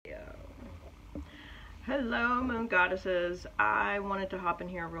Hello, Moon Goddesses. I wanted to hop in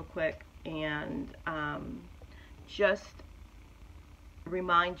here real quick and just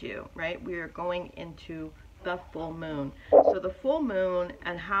remind you, right? We are going into the full moon. So the full moon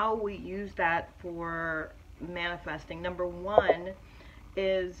and how we use that for manifesting. Number one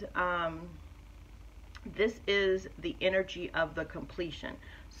is this is the energy of the completion.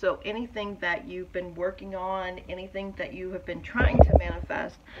 So anything that you've been working on, anything that you have been trying to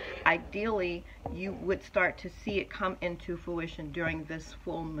manifest, ideally you would start to see it come into fruition during this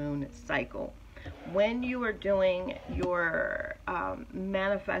full moon cycle. When you are doing your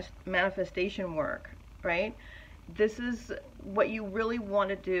manifestation work, right? This is what you really want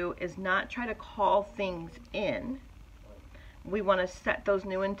to do, is not try to call things in. We want to set those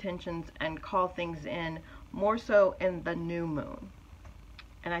new intentions and call things in more so in the new moon.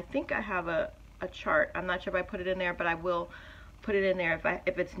 And I think I have a chart. I'm not sure if I put it in there, but I will put it in there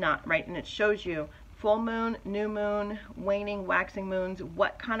if it's not, right? And it shows you full moon, new moon, waning, waxing moons,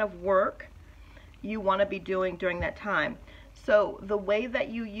 what kind of work you want to be doing during that time. So the way that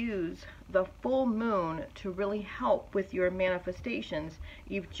you use the full moon to really help with your manifestations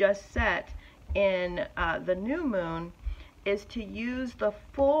you've just set in the new moon is to use the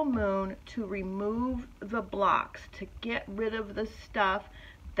full moon to remove the blocks, to get rid of the stuff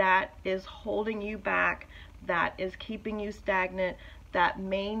that is holding you back, that is keeping you stagnant, that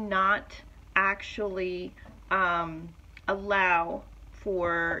may not actually allow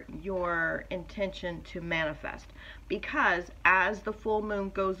for your intention to manifest. Because as the full moon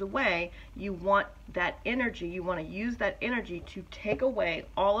goes away, you want that energy, you want to use that energy to take away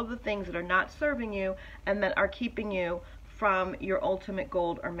all of the things that are not serving you and that are keeping you from your ultimate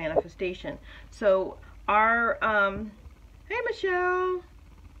goal or manifestation. So our hey Michelle,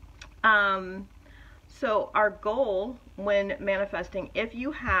 so our goal when manifesting, if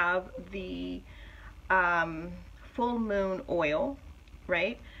you have the full moon oil,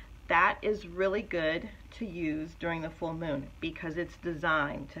 right, that is really good to use during the full moon because it's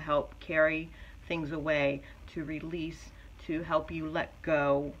designed to help carry things away, to release, to help you let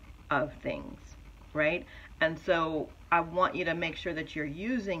go of things, right? And so I want you to make sure that you're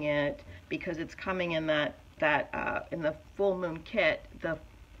using it because it's coming in in the full moon kit, the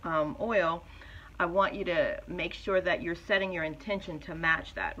oil. I want you to make sure that you're setting your intention to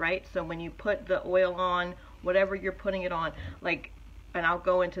match that, right? So when you put the oil on, whatever you're putting it on, like, and I'll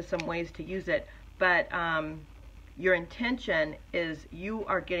go into some ways to use it, but your intention is you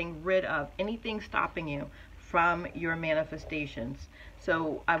are getting rid of anything stopping you from your manifestations.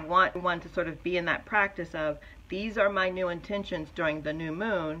 So I want one to sort of be in that practice of, these are my new intentions during the new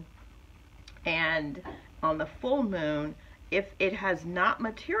moon, and on the full moon, if it has not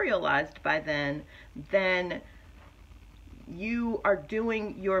materialized by then you are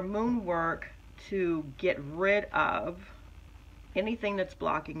doing your moon work to get rid of anything that's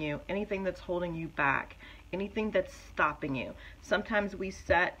blocking you, anything that's holding you back, anything that's stopping you. Sometimes we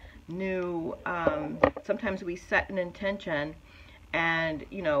set sometimes we set an intention and,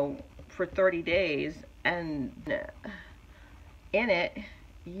 you know, for 30 days, and in it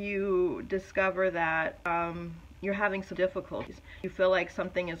you discover that you're having some difficulties. You feel like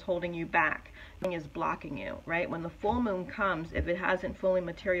something is holding you back, something is blocking you, right? When the full moon comes, if it hasn't fully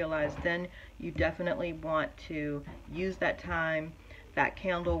materialized, then you definitely want to use that time, that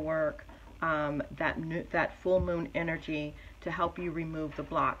candle work, that full moon energy to help you remove the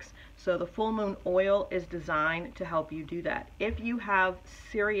blocks. So the full moon oil is designed to help you do that. If you have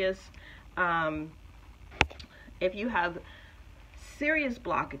serious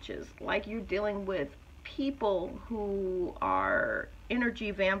blockages, like you're dealing with people who are energy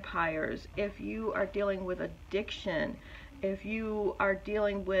vampires, if you are dealing with addiction, if you are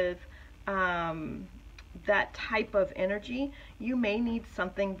dealing with that type of energy, you may need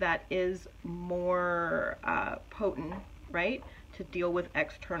something that is more potent, right, to deal with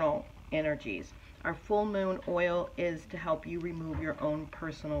external energies. Our full moon oil is to help you remove your own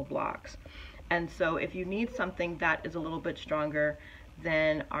personal blocks. And so if you need something that is a little bit stronger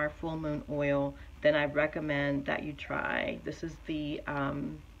than our full moon oil, then I recommend that you try, this is the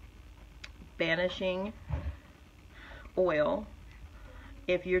banishing oil.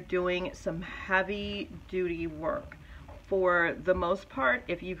 If you're doing some heavy duty work, for the most part,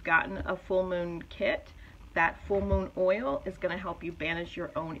 if you've gotten a full moon kit, that full moon oil is going to help you banish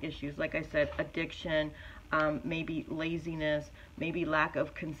your own issues. Like I said, addiction, maybe laziness, maybe lack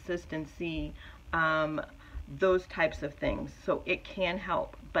of consistency, those types of things. So it can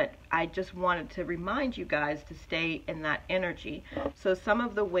help, but I just wanted to remind you guys to stay in that energy. So some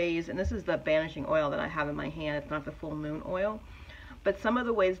of the ways, and this is the banishing oil that I have in my hand, it's not the full moon oil, But some of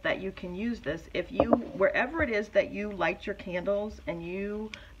the ways that you can use this, if you, wherever it is that you light your candles and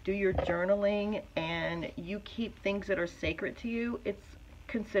you do your journaling and you keep things that are sacred to you, it's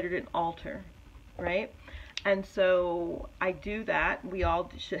considered an altar, right? And so I do that. We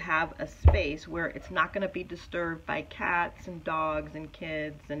all should have a space where it's not going to be disturbed by cats and dogs and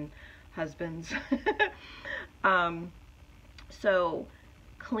kids and husbands. So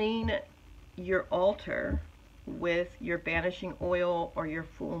clean your altar with your banishing oil or your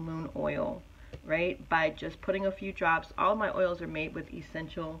full moon oil, right? By just putting a few drops. All my oils are made with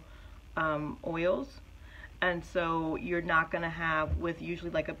essential oils. And so you're not going to have with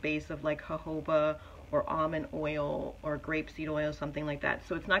usually like a base of like jojoba or almond oil or grapeseed oil, something like that.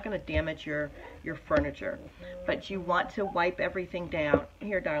 So it's not going to damage your furniture. But you want to wipe everything down.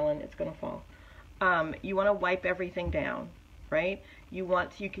 Here, darling, it's going to fall. You want to wipe everything down, right? You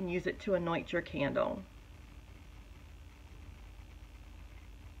can use it to anoint your candle.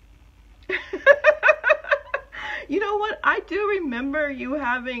 You know what? I do remember you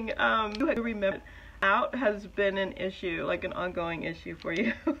having, out has been an issue, like an ongoing issue for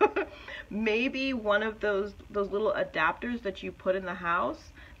you. Maybe one of those little adapters that you put in the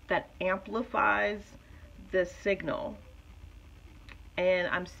house that amplifies the signal. And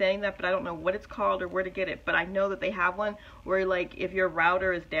I'm saying that, but I don't know what it's called or where to get it. But I know that they have one where, like, if your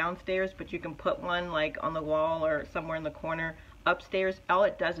router is downstairs, but you can put one like on the wall or somewhere in the corner upstairs. All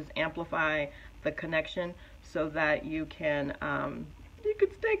it does is amplify the connection so that you can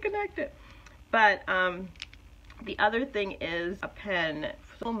stay connected. But the other thing is a pen.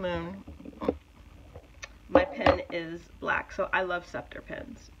 Full moon, my pen is black, so I love scepter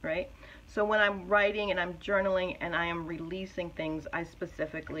pens, right? So when I'm writing and I'm journaling and I am releasing things, I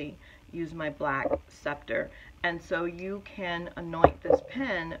specifically use my black scepter. And so you can anoint this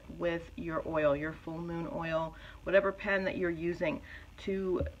pen with your oil, your full moon oil, whatever pen that you're using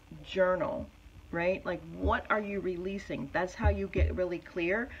to journal, right? Like, what are you releasing? That's how you get really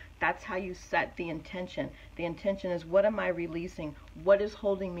clear. That's how you set the intention. The intention is, what am I releasing? What is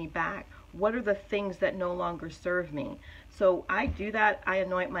holding me back? What are the things that no longer serve me? So I do that. I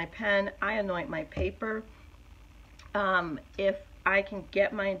anoint my pen. I anoint my paper. If I can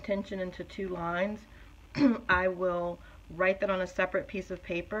get my intention into 2 lines, I will write that on a separate piece of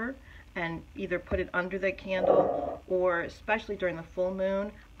paper and either put it under the candle, or especially during the full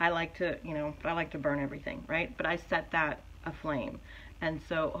moon, I like to, I like to burn everything, right? But I set that aflame. And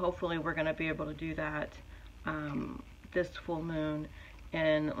so hopefully we're going to be able to do that this full moon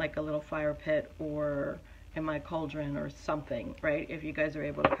in like a little fire pit or in my cauldron or something, right? If you guys are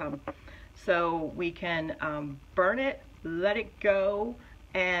able to come. So we can burn it, let it go,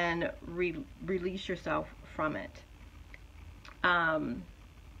 and release yourself from it.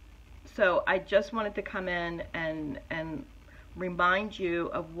 So I just wanted to come in and remind you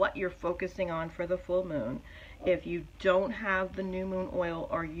of what you're focusing on for the full moon. If you don't have the new moon oil,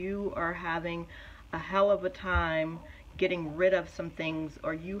 or you are having a hell of a time getting rid of some things,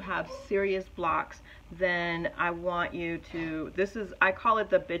 or you have serious blocks, then I want you to, I call it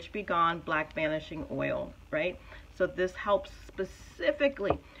the Bitch Be Gone Black Banishing Oil, right? So this helps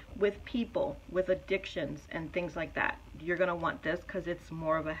specifically with people with addictions and things like that. You're going to want this because it's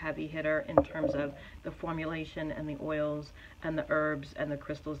more of a heavy hitter in terms of the formulation and the oils and the herbs and the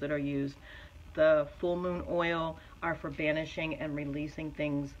crystals that are used. The full moon oil are for banishing and releasing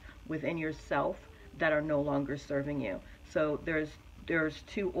things within yourself that are no longer serving you. So there's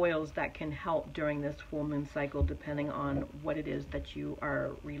 2 oils that can help during this full moon cycle depending on what it is that you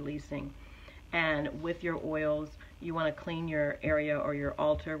are releasing. And with your oils, you want to clean your area or your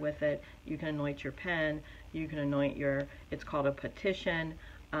altar with it. You can anoint your pen, you can anoint it's called a petition,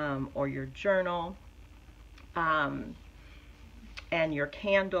 or your journal, and your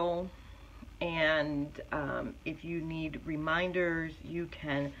candle. And if you need reminders, you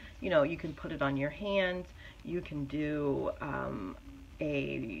can put it on your hands. You can do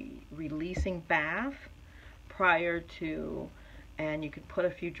a releasing bath prior to, and you can put a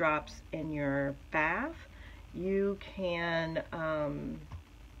few drops in your bath. You can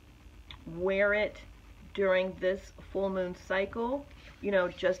wear it during this full moon cycle,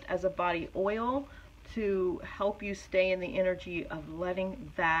 just as a body oil to help you stay in the energy of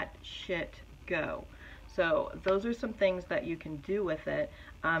letting that shit go. So those are some things that you can do with it.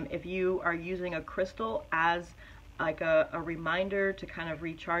 If you are using a crystal as like a reminder to kind of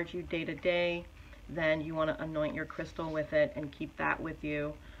recharge you day to day, then you want to anoint your crystal with it and keep that with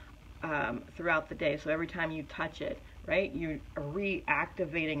you throughout the day. So every time you touch it, right, you're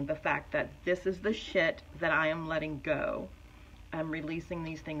reactivating the fact that this is the shit that I am letting go. I'm releasing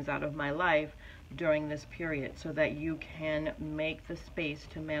these things out of my life during this period so that you can make the space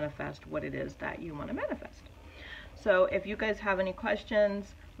to manifest what it is that you want to manifest. So if you guys have any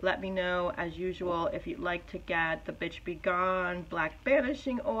questions, let me know. As usual, if you'd like to get the Bitch Be Gone Black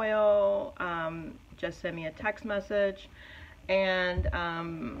Banishing Oil, just send me a text message. And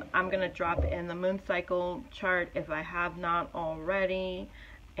I'm going to drop in the moon cycle chart if I have not already.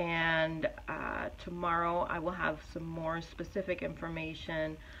 And tomorrow I will have some more specific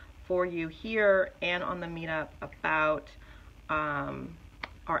information for you here and on the meetup about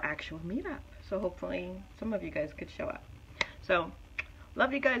our actual meetup. So hopefully some of you guys could show up. So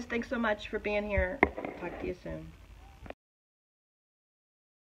love you guys. Thanks so much for being here. Talk to you soon.